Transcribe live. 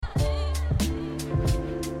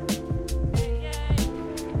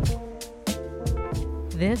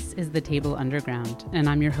This is The Table Underground, and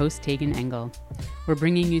I'm your host, Tegan Engel. We're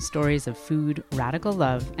bringing you stories of food, radical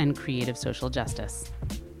love, and creative social justice.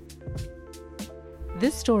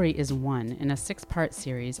 This story is one in a 6-part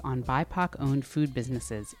series on BIPOC-owned food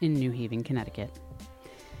businesses in New Haven, Connecticut.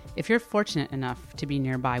 If you're fortunate enough to be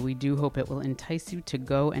nearby, we do hope it will entice you to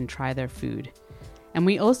go and try their food. And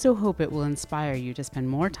we also hope it will inspire you to spend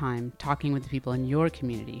more time talking with the people in your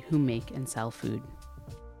community who make and sell food.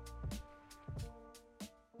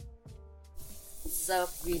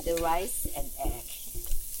 Served with the rice and egg.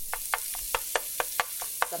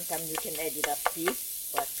 Sometimes you can add it up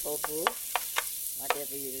beef or tofu,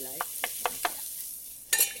 whatever you like.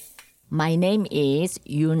 My name is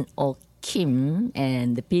Yoon Ok Kim,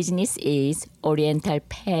 and the business is Oriental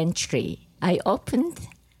Pantry. I opened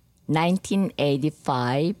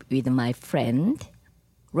 1985 with my friend.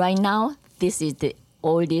 Right now, this is the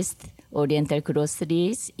oldest Oriental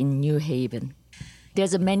groceries in New Haven.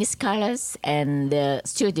 There's many scholars and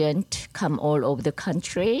students come all over the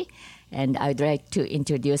country, and I'd like to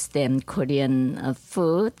introduce them Korean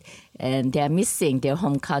food, and they're missing their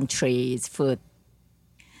home country's food.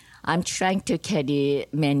 I'm trying to carry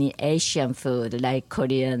many Asian food like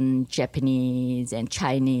Korean, Japanese, and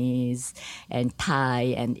Chinese, and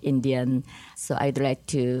Thai, and Indian. So I'd like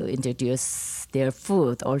to introduce their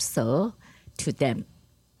food also to them.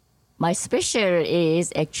 My special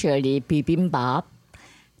is actually bibimbap.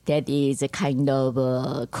 That is a kind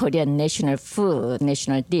of Korean national food,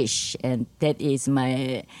 national dish, and that is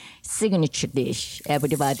my signature dish.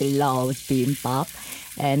 Everybody loves bibimbap,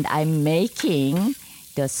 and I'm making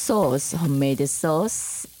the sauce, homemade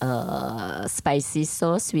sauce, spicy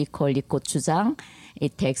sauce. We call it gochujang.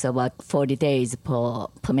 It takes about 40 days for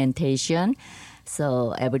fermentation,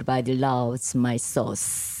 so everybody loves my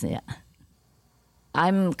sauce. Yeah.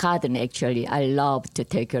 I'm garden actually. I love to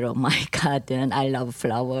take care of my garden. I love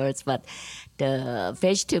flowers, but the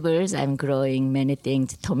vegetables I'm growing many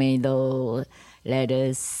things: tomato,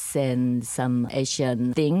 lettuce, and some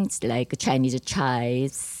Asian things like Chinese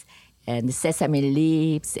chives and sesame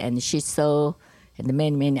leaves and shiso and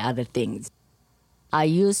many other things. I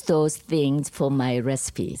use those things for my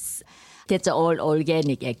recipes. That's all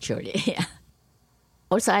organic actually.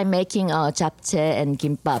 Also, I'm making japchae and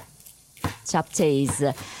gimbap. Japchae is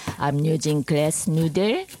I'm using glass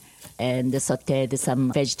noodle and sauteed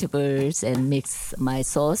some vegetables and mix my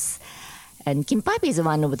sauce. And gimbap is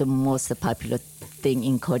one of the most popular thing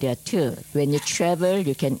in Korea too. When you travel,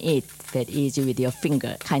 you can eat very easy with your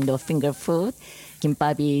finger, kind of finger food.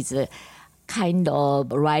 Gimbap is a kind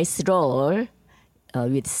of rice roll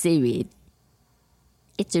with seaweed.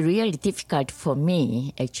 It's really difficult for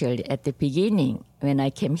me actually at the beginning. When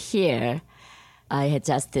I came here, I had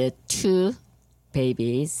just 2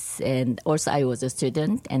 babies, and also I was a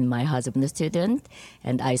student, and my husband a student,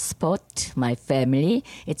 and I support my family.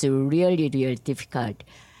 It's really difficult.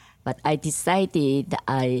 But I decided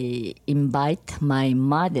I invite my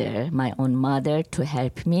mother, my own mother, to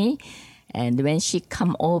help me. And when she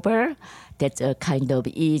come over, that's a kind of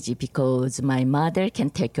easy because my mother can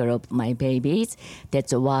take care of my babies.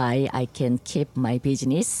 That's why I can keep my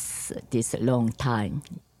business this long time.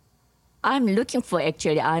 I'm looking for,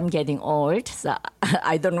 actually, I'm getting old, so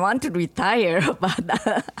I don't want to retire, but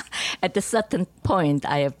at a certain point,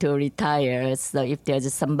 I have to retire. So if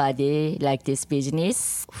there's somebody like this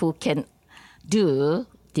business who can do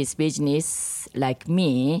this business like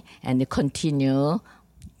me and continue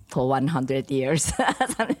for 100 years.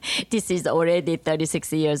 This is already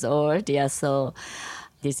 36 years old, yeah, so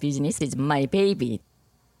this business is my baby.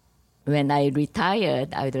 When I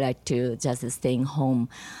retired, I would like to just stay home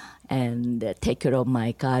and take care of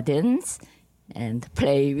my gardens and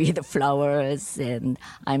play with the flowers. And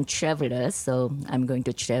I'm a traveler, so I'm going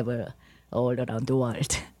to travel all around the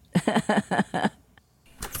world.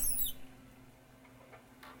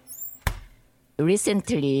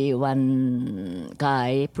 Recently, one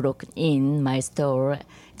guy broke in my store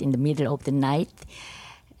in the middle of the night,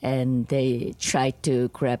 and they tried to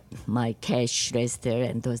grab my cash register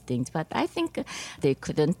and those things. But I think they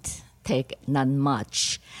couldn't take not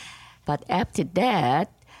much. But after that,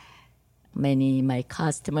 many my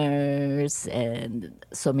customers and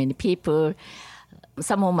so many people,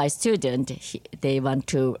 some of my students, they want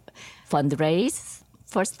to fundraise.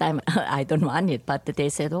 First time, I don't want it, but they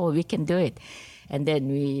said, oh, we can do it. And then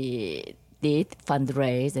we did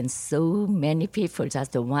fundraise, and so many people,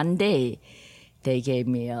 just one day, they gave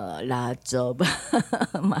me a lot of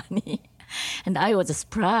money. And I was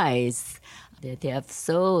surprised that they are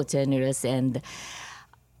so generous. And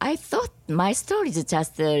I thought my store is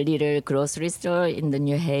just a little grocery store in the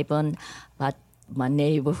New Haven, but my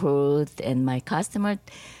neighborhood and my customer,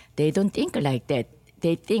 they don't think like that.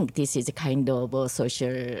 They think this is a kind of a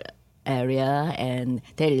social area and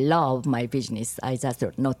they love my business. I just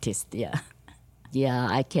noticed, yeah. Yeah,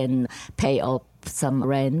 I can pay off some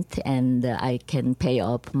rent and I can pay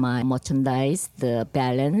off my merchandise, the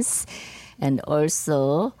balance. And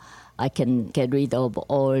also I can get rid of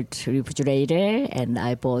old refrigerator and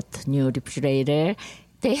I bought new refrigerator.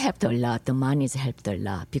 They helped a lot. The money's helped a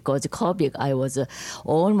lot because COVID, I was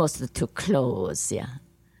almost to close, yeah.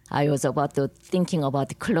 I was about to thinking about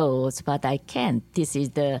the clothes, but I can't. This is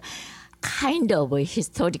the kind of a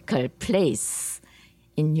historical place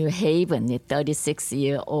in New Haven, a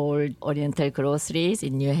 36-year-old Oriental Groceries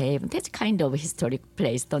in New Haven. That's kind of a historic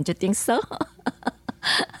place, don't you think so?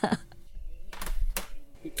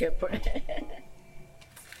 Be careful.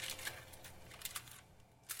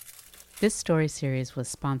 This story series was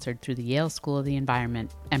sponsored through the Yale School of the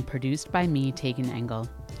Environment and produced by me, Tegan Engel.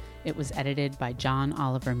 It was edited by John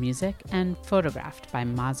Oliver Music and photographed by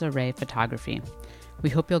Maza Ray Photography. We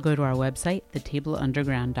hope you'll go to our website,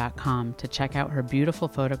 thetableunderground.com, to check out her beautiful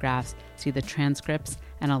photographs, see the transcripts,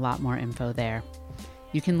 and a lot more info there.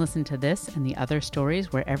 You can listen to this and the other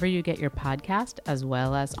stories wherever you get your podcast, as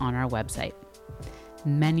well as on our website.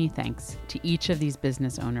 Many thanks to each of these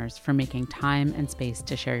business owners for making time and space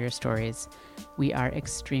to share your stories. We are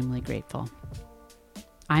extremely grateful.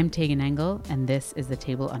 I'm Tegan Engel, and this is The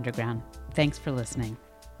Table Underground. Thanks for listening.